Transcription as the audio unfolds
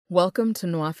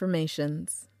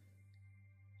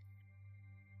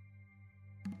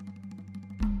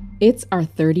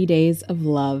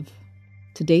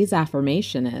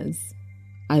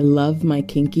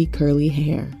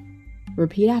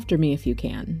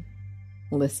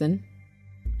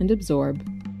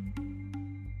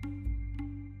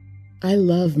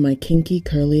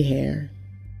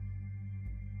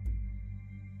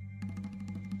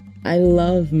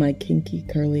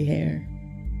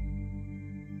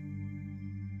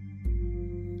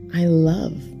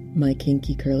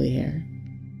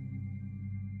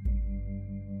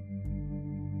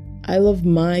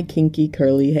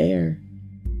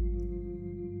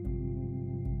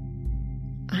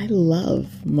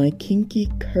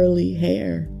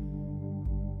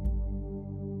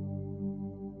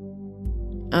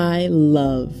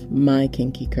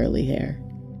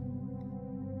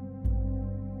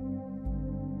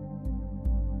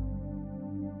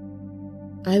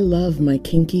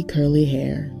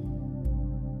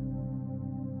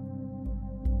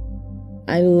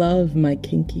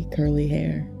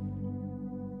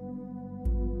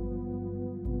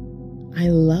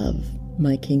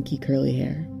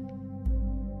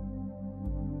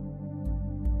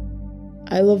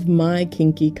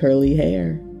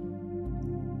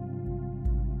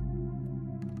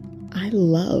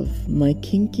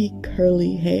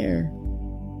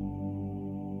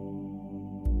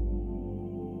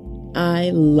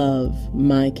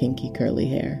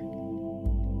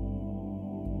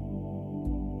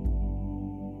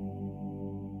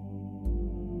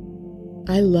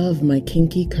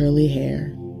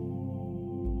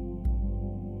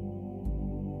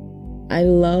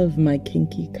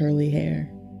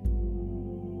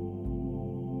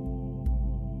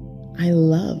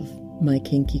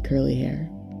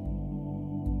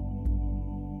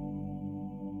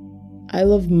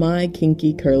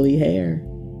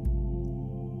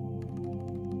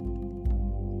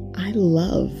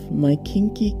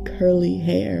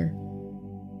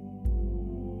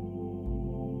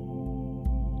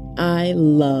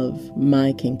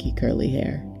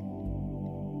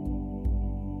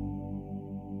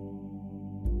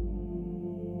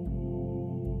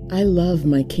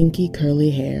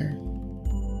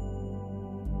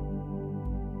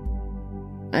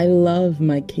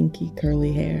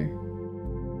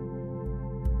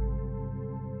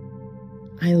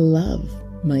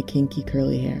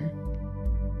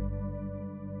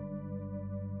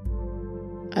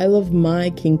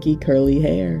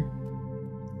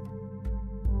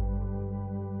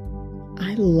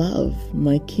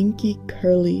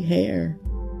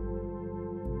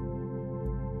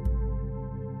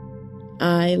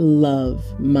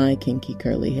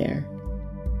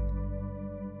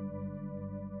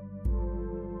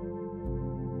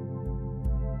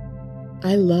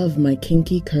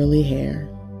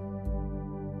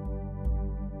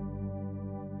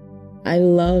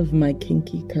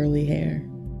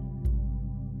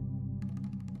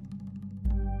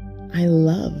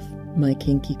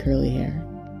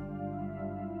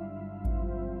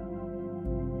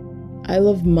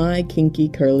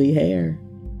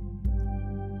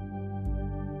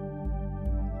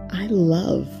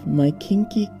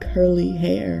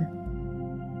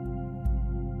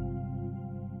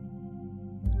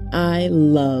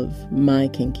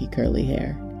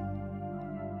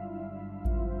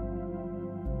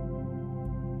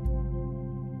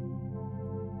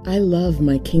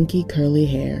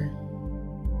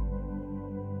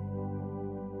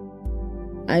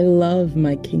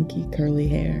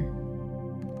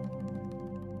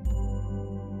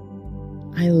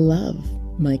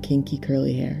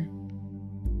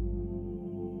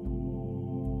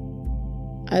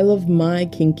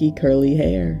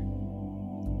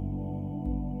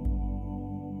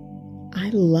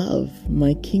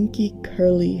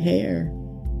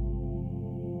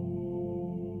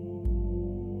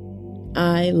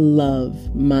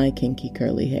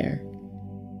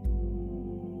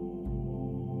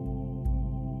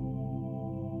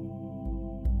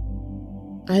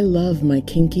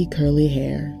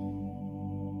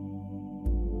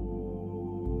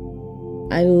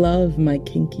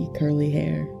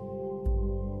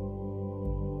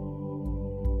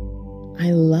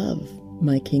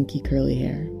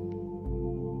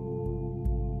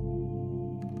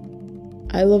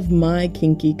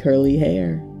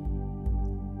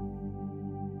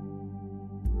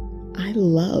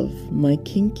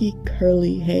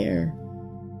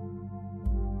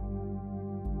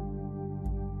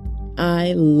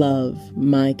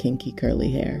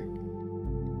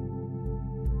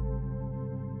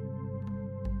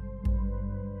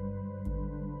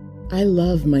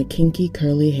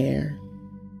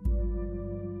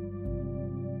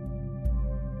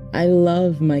I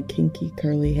love my kinky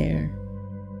curly hair.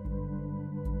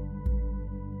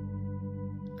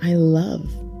 I love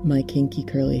my kinky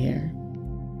curly hair.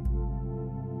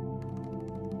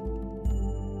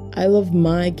 I love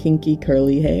my kinky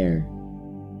curly hair.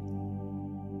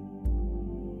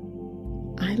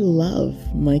 I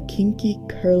love my kinky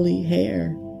curly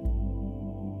hair.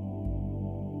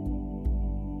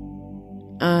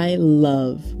 I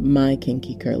love my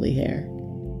kinky curly hair.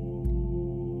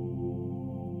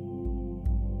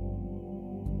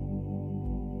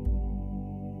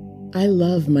 I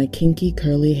love my kinky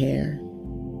curly hair.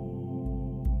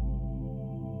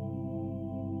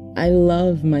 I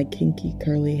love my kinky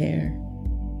curly hair.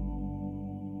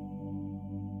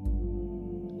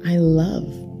 I love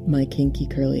my kinky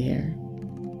curly hair.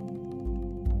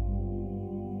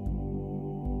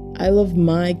 I love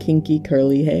my kinky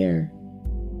curly hair.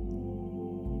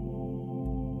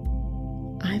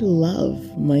 I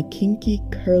love my kinky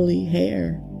curly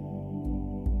hair.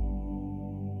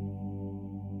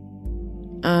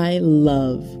 I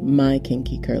love my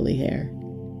kinky curly hair.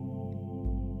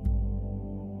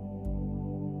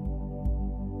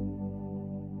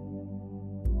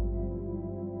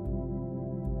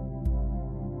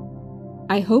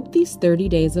 I hope these 30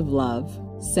 days of love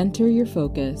center your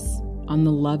focus on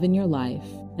the love in your life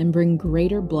and bring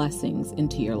greater blessings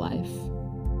into your life.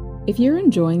 If you're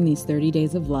enjoying these 30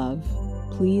 days of love,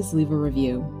 please leave a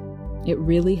review. It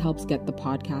really helps get the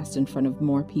podcast in front of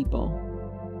more people.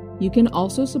 You can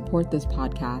also support this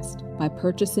podcast by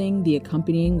purchasing the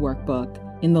accompanying workbook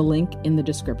in the link in the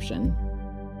description.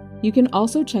 You can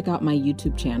also check out my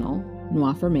YouTube channel,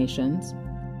 Noirformations,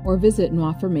 or visit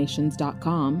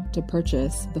noirformations.com to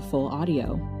purchase the full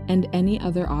audio and any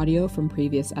other audio from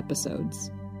previous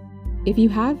episodes. If you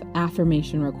have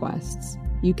affirmation requests,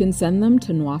 you can send them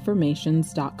to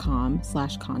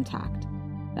noirformations.com/contact.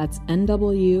 That's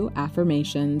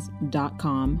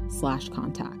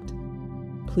nwaffirmations.com/contact.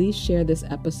 Please share this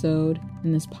episode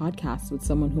and this podcast with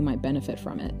someone who might benefit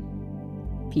from it.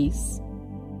 Peace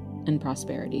and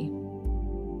prosperity.